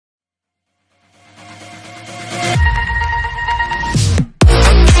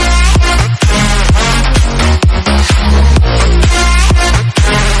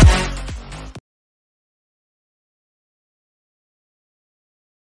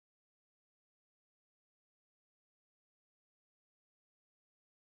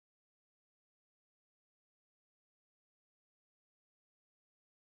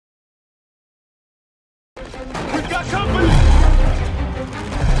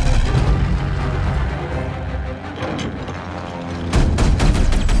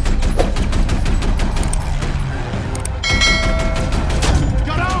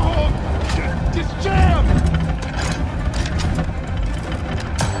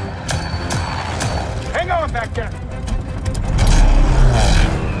going back there?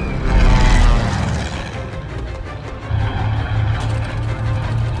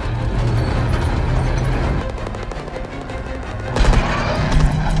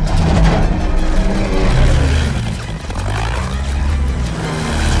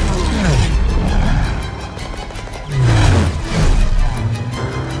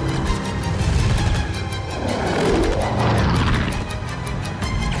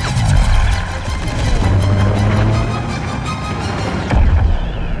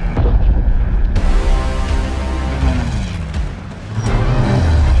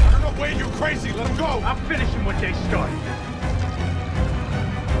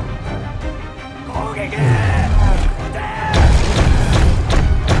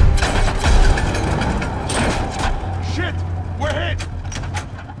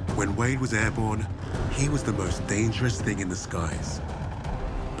 When Wade was airborne, he was the most dangerous thing in the skies.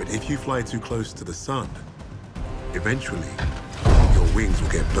 But if you fly too close to the sun, eventually, your wings will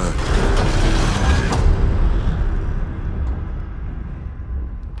get burned.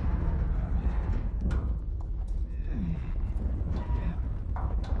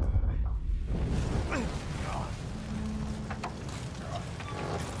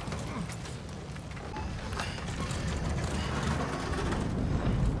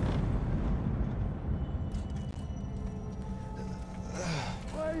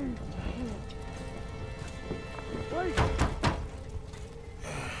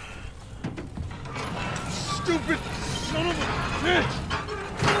 Stupid son of a bitch!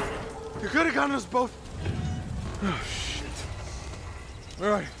 You could have gotten us both. Oh, shit. All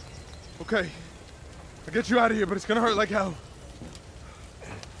right. Okay. I'll get you out of here, but it's gonna hurt like hell.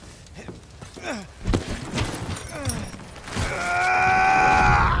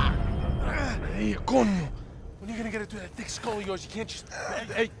 Hey, Coño. When are you gonna get it through that thick skull of yours? You can't just...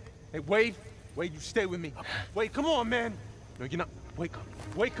 Hey, Wade. Wade, you stay with me. Wade, come on, man. No, you're not. Wake up.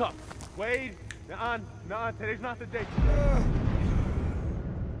 Wake up. Wade. Nuh-uh, today's not the day.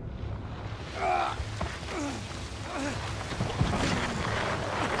 I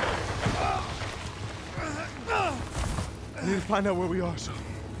need to find out where we are, so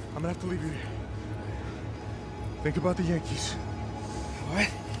I'm gonna have to leave you here. Think about the Yankees. What?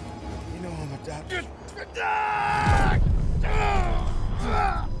 You know I'm a doctor.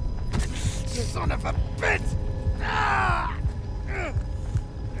 Son of a bitch!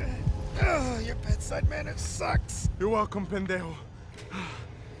 Your bedside manner sucks. You're welcome, pendejo.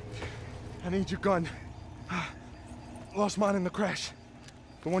 I need your gun. Lost mine in the crash.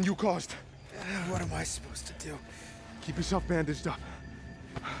 The one you caused. What am I supposed to do? Keep yourself bandaged up.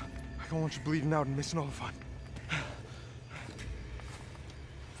 I don't want you bleeding out and missing all the fun.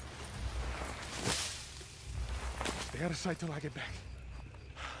 Stay out of sight till I get back.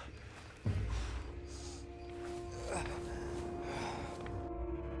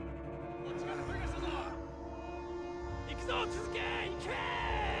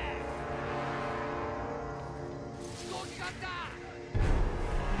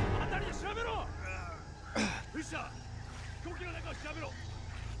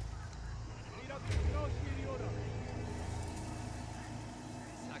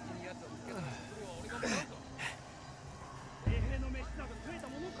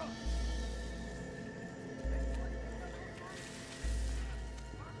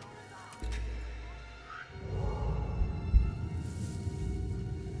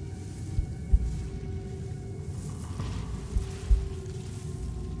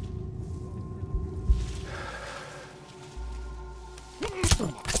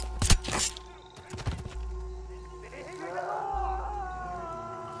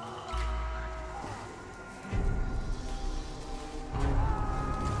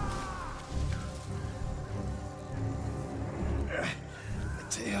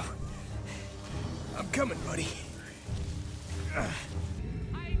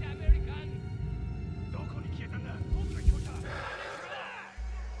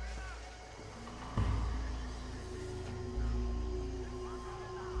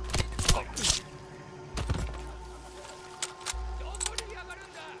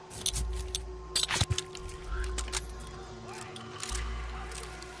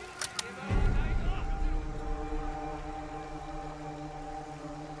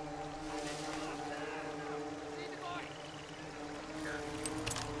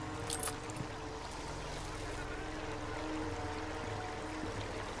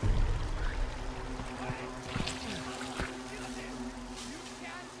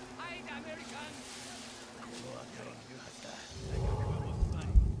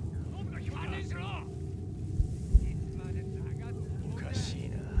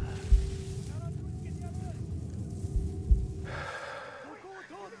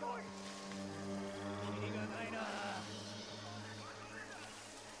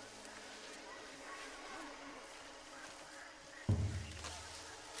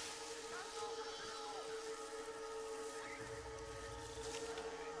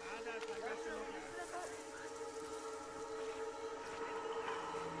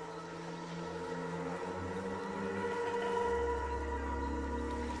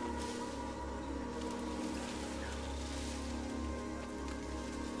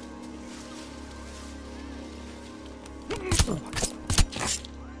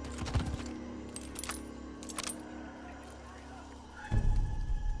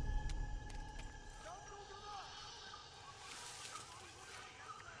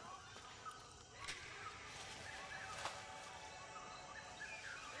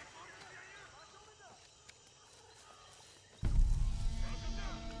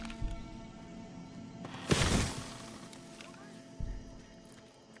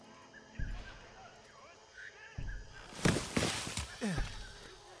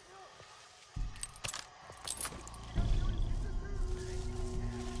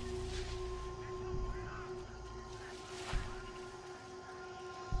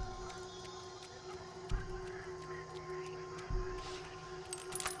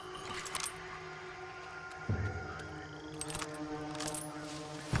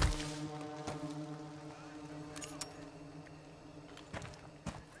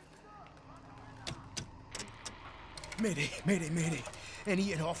 Mayday, mayday, mayday.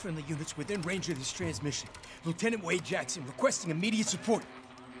 Any and all friendly units within range of this transmission. Lieutenant Wade Jackson requesting immediate support.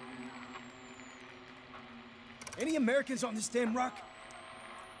 Any Americans on this damn rock?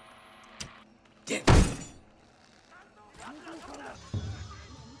 Damn.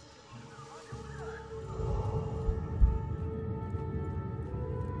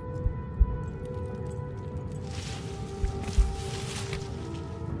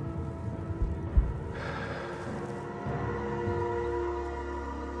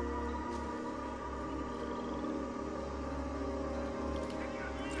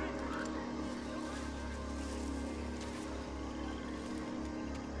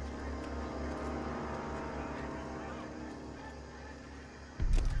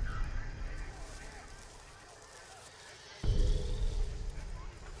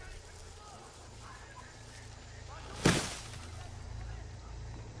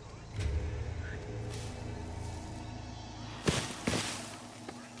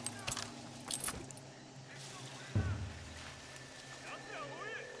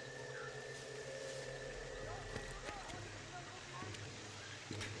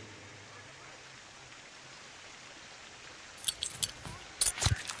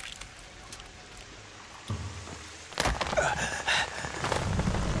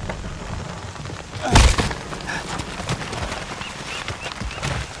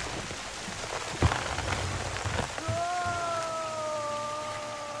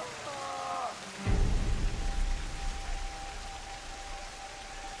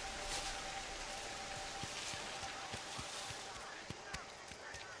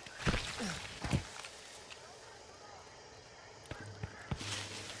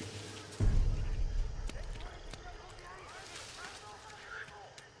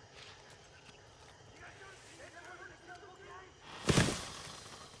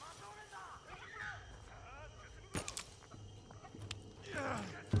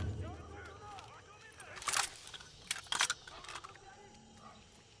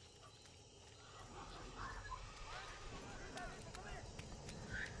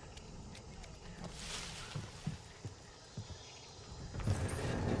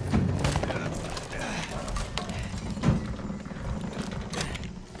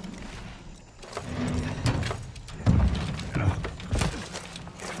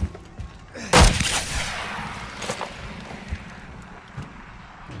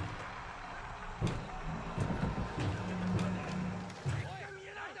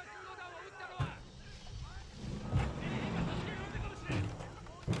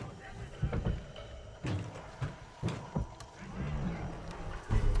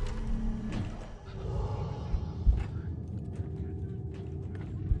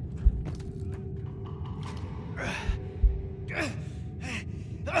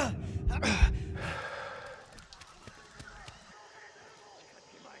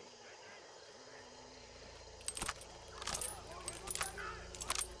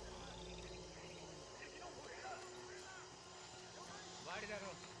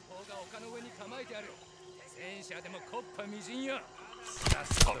丘の上に構えてある。戦車でも木っ端みじんよ。さっ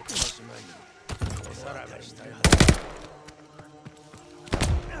さとこの島におさらばしたいはず。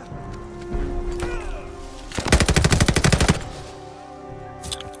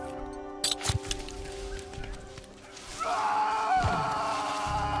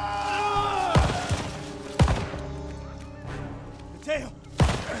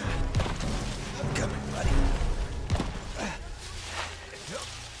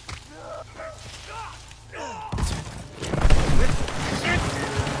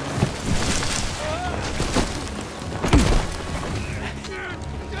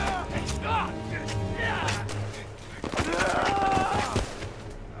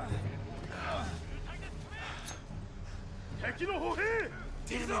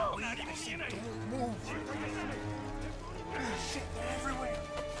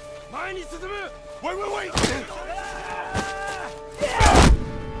前に進む Wait, wait, wait!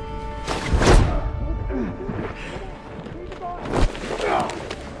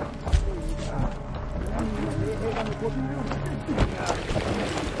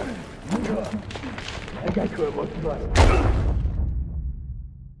 I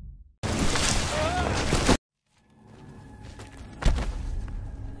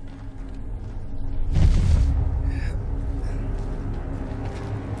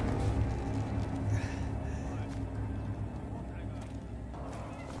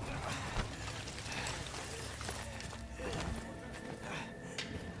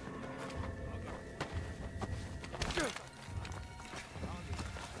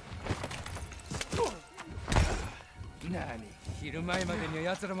昼前までには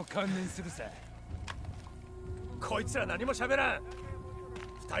奴らも観念するさ。こいつら何も喋らん。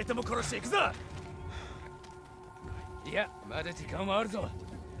二人とも殺していくぞ。いや、まだ時間はあるぞ。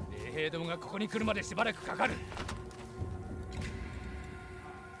衛兵どもがここに来るまでしばらくかかる。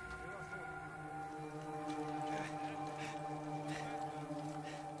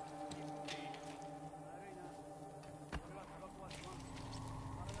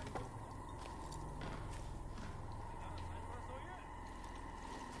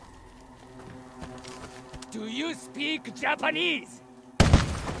Do you speak Japanese?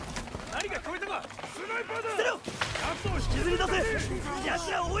 何が聞こえたか。スナイパーだ。捨てろ。ヤツを引きずり出せ。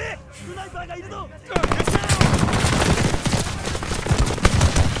奴らを追え。スナイパーがいるぞ。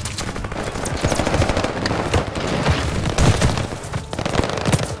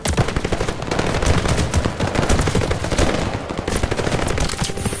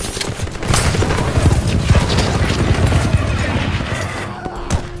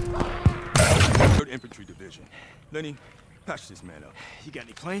Infantry Division. Lenny, patch this man up. You got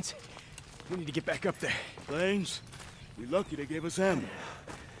any planes? We need to get back up there. Planes? We lucky they gave us ammo.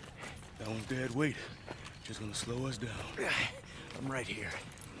 That one's dead weight. Just gonna slow us down. I'm right here.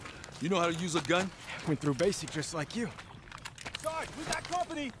 You know how to use a gun? Went through basic just like you. Sarge, we got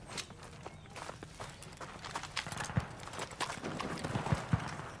company.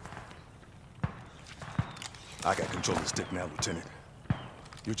 I got control of the stick now, Lieutenant.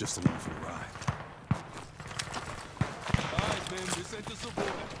 You're just along for the ride. All right, men, descend to support.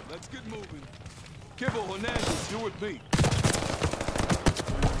 Let's get moving. Kibble, Hernandez, you're with me.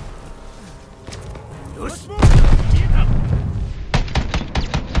 Let's move!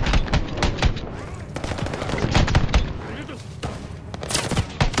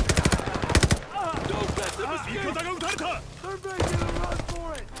 Don't let them escape! They're making a run for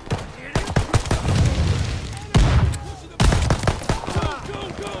it! Go,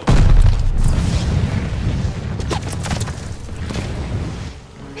 go!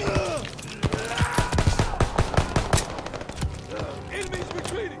 Enemies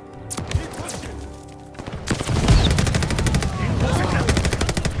retreating! Keep pushing!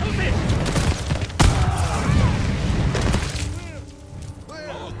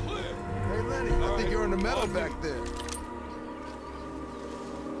 All clear! Hey, Lenny, I think you're in the metal back there.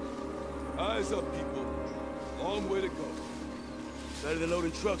 Eyes up, people. Long way to go. Better than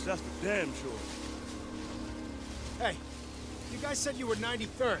loading trucks, that's for damn sure. Hey, you guys said you were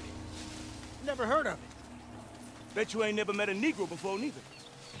 93rd. Never heard of it. Bet you ain't never met a Negro before, neither.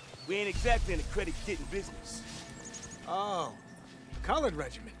 We ain't exactly in the credit-getting business. Oh, colored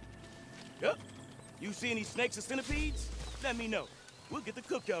regiment. Yep. You see any snakes or centipedes? Let me know. We'll get the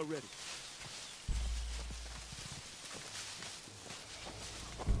cookout ready.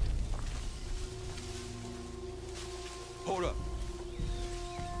 Hold up.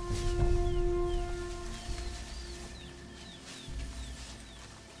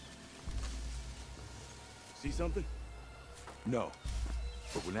 See something? No.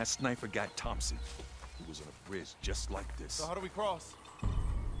 But when that sniper got Thompson, he was on a bridge just like this. So how do we cross?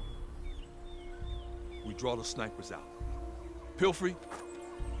 We draw the snipers out. Pilfrey,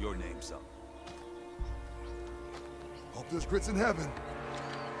 your name's up. Hope there's grits in heaven.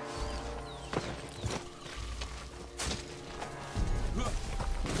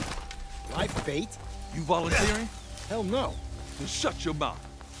 Life fate? You volunteering? Hell no. Then shut your mouth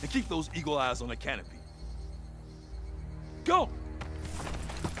and keep those eagle eyes on the canopy. Go!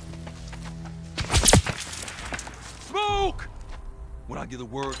 Smoke! When I give the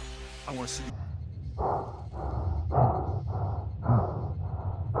word, I want to see you.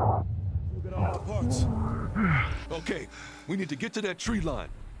 Look at all our parts. Okay, we need to get to that tree line,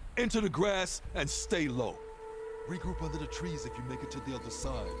 into the grass, and stay low. Regroup under the trees if you make it to the other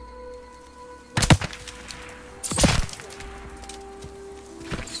side.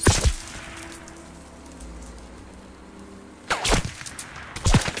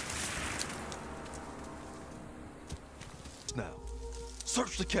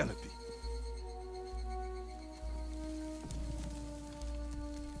 Search the canopy.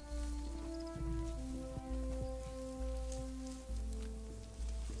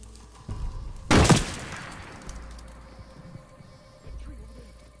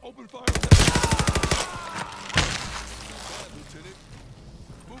 Open fire. Lieutenant.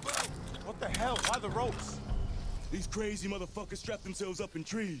 Move out. What the hell? Why the ropes? These crazy motherfuckers strap themselves up in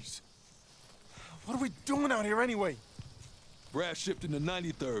trees. What are we doing out here anyway? Brad shipped in the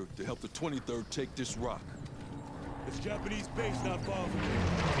 93rd to help the 23rd take this rock. It's a Japanese base not far from here.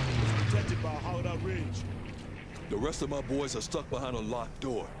 It's protected by a hollowed-out ridge. The rest of my boys are stuck behind a locked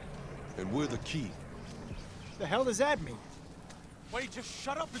door. And we're the key. The hell does that mean? Wait, just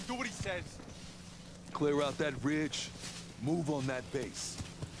shut up and do what he says. Clear out that ridge, move on that base.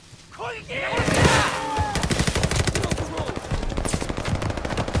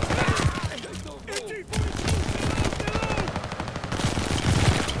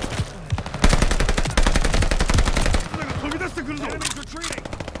 Enemies retreating.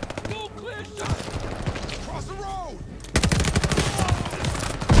 Go clear shot! Cross the road!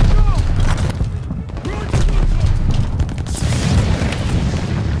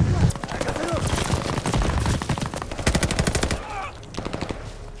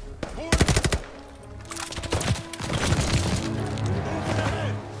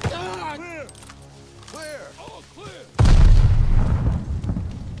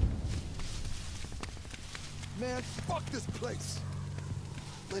 Man, fuck this place.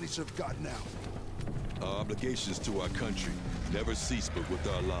 Lady should have gotten out. Our obligations to our country never cease but with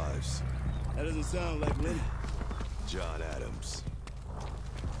our lives. That doesn't sound like Lenny. John Adams.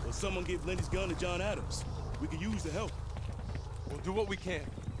 Well, someone give Lenny's gun to John Adams. We could use the help. We'll do what we can.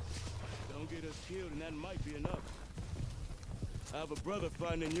 Don't get us killed, and that might be enough. I have a brother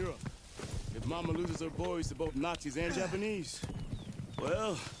fighting in Europe. If Mama loses her boys to both Nazis and Japanese,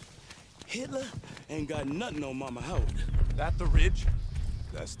 well, Hitler ain't got nothing on Mama Howard. That the ridge?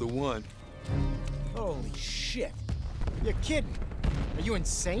 That's the one. Holy shit. You're kidding. Are you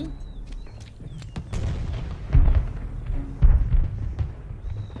insane?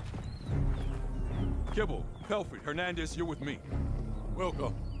 Kibble, Pelfrey, Hernandez, you're with me. We'll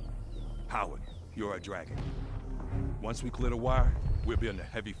go. Howard, you're our dragon. Once we clear the wire, we'll be under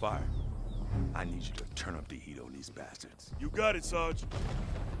heavy fire. I need you to turn up the heat on these bastards. You got it, Sarge.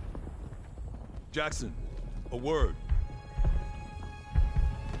 Jackson, a word.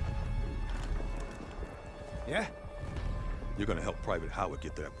 Yeah? You're gonna help Private Howard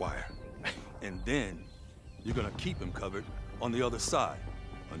get that wire. And then, you're gonna keep him covered on the other side.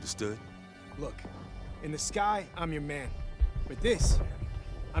 Understood? Look, in the sky, I'm your man. But this,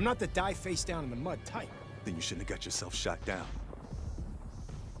 I'm not the die face down in the mud type. Then you shouldn't have got yourself shot down.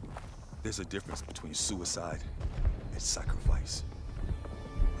 There's a difference between suicide and sacrifice.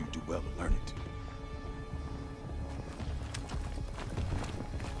 You do well to learn it.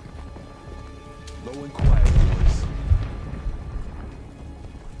 Low and quiet, boys.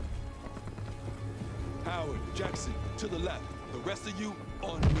 Howard, Jackson, to the left. The rest of you,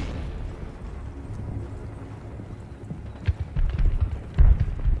 on me.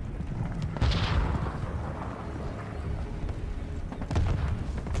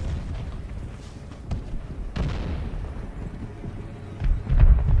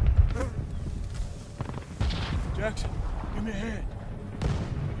 Jackson, give me a hand.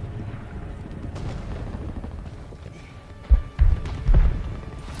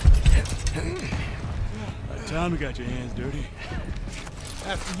 By the time you got your hands dirty.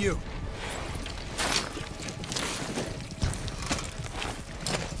 After you.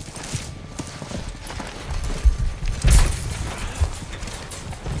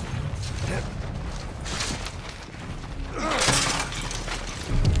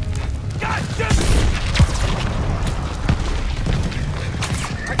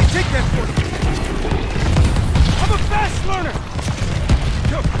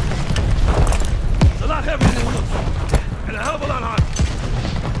 It's a lot heavier than it looks. And a hell of a lot harder.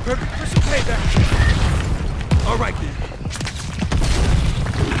 Perfect.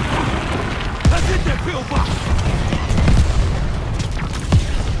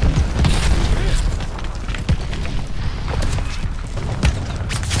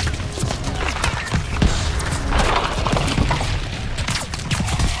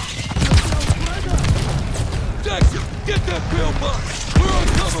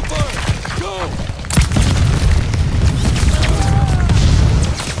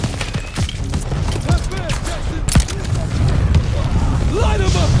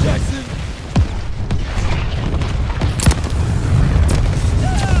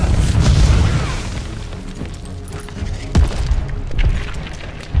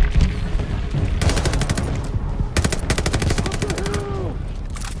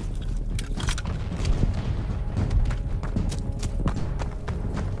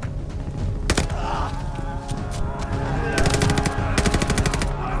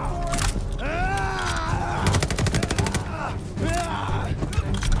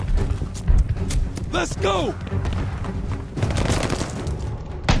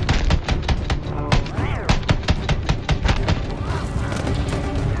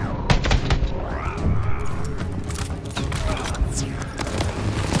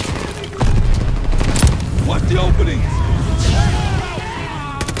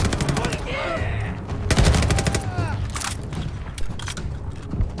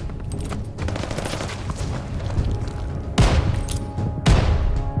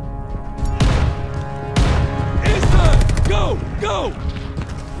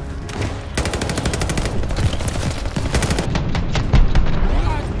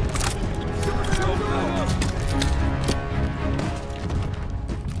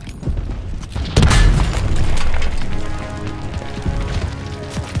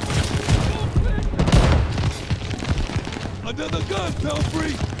 Under the gun,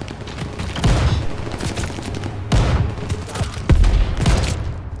 Pelfrey!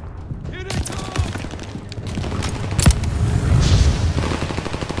 Here they come!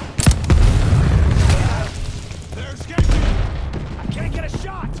 They're escaping! I can't get a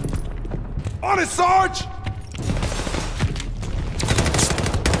shot! On it, Sarge!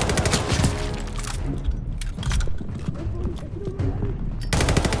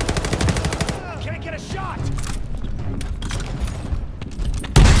 Can't get a shot!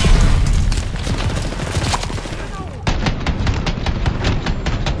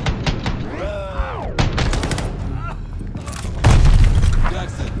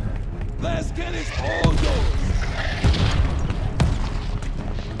 Jackson! Last cannon's all yours!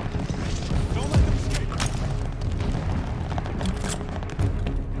 Don't let them escape!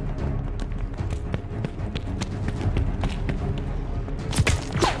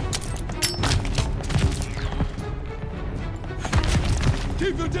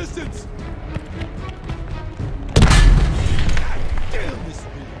 Keep your distance! Damn this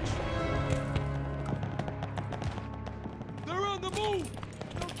bitch! They're on the move!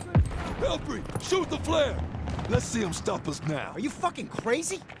 Pelfrey, shoot the flare! Let's see them stop us now. Are you fucking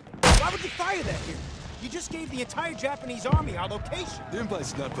crazy? Why would you fire that here? You just gave the entire Japanese army our location. The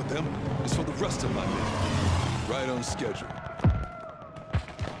invite's not for them, it's for the rest of my men. Right on schedule.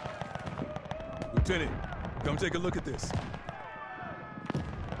 Lieutenant, come take a look at this.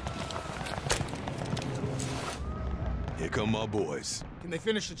 Here come my boys. Can they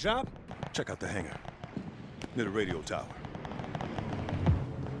finish the job? Check out the hangar. Near the radio tower.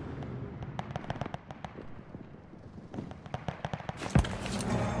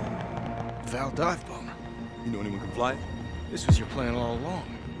 Val dive bomber. You know anyone can fly it? This was your plan all along.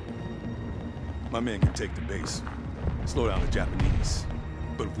 My man can take the base. Slow down the Japanese.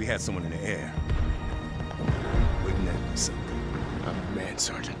 But if we had someone in the air, wouldn't that be something? I'm a man,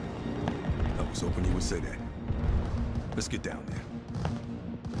 Sergeant. I was hoping you would say that. Let's get down there.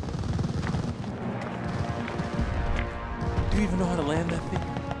 Do you even know how to land that thing?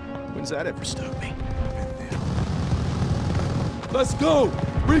 When's that ever stopped me? Let's go!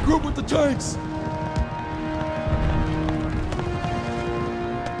 Regroup with the tanks!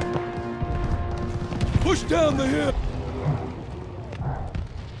 Push down the hill!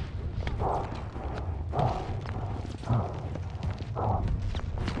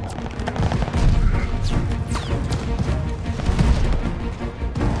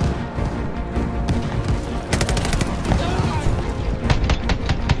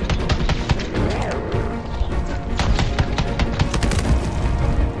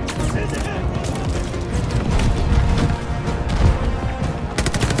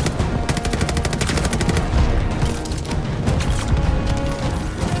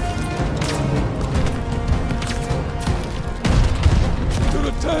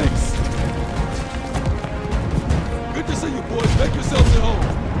 Tanks! Good to see you boys. Make yourselves at home.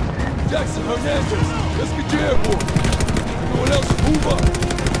 Jackson, Hernandez, let's get you airborne. Everyone else, move up.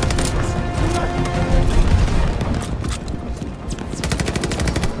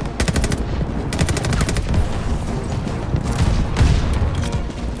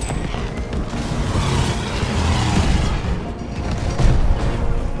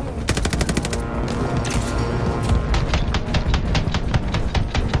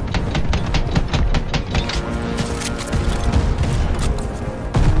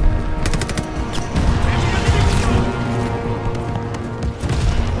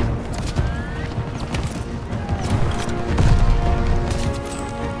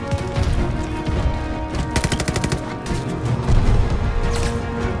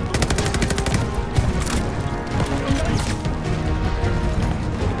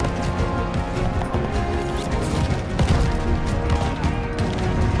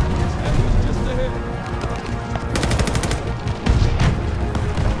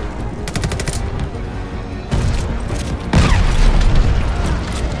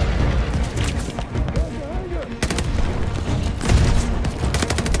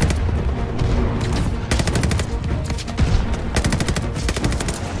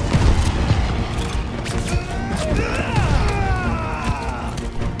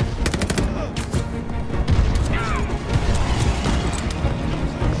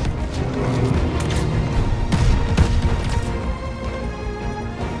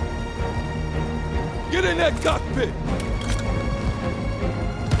 Get in that cockpit!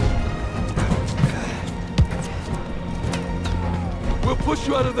 We'll push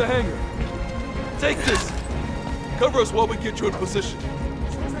you out of the hangar. Take this. Cover us while we get you in position.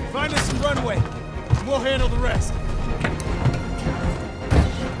 Find us some runway, and we'll handle the rest.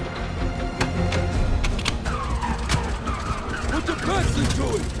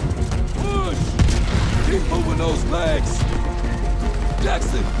 those legs!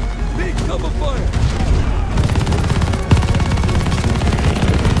 Jackson, need cover fire!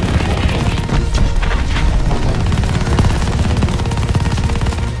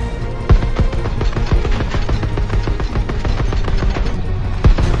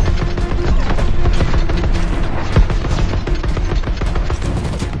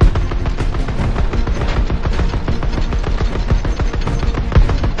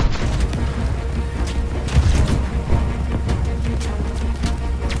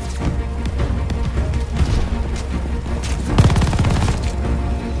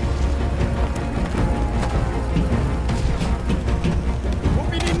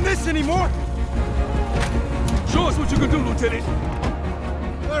 Anymore? Show us what you can do, Lieutenant.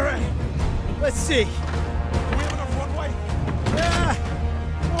 All right, let's see. Do we have enough runway?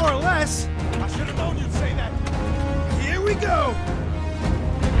 Yeah, more or less. I should have known you'd say that. Here we go.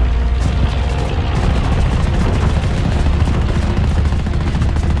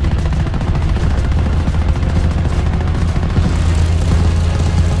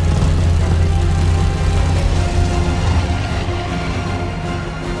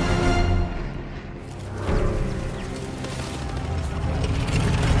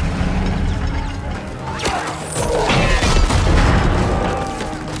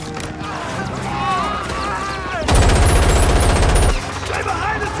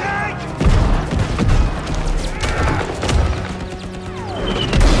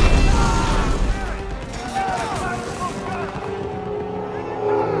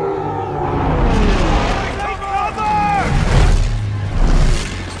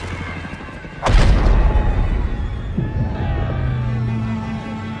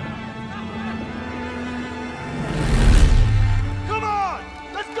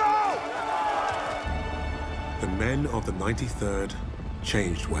 The men of the 93rd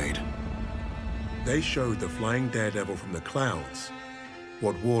changed Wade. They showed the flying daredevil from the clouds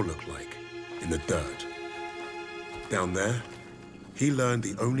what war looked like in the dirt. Down there, he learned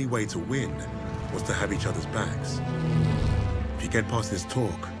the only way to win was to have each other's backs. If you get past his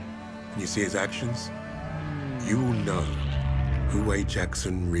talk and you see his actions, you will know who Wade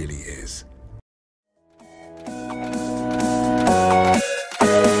Jackson really is.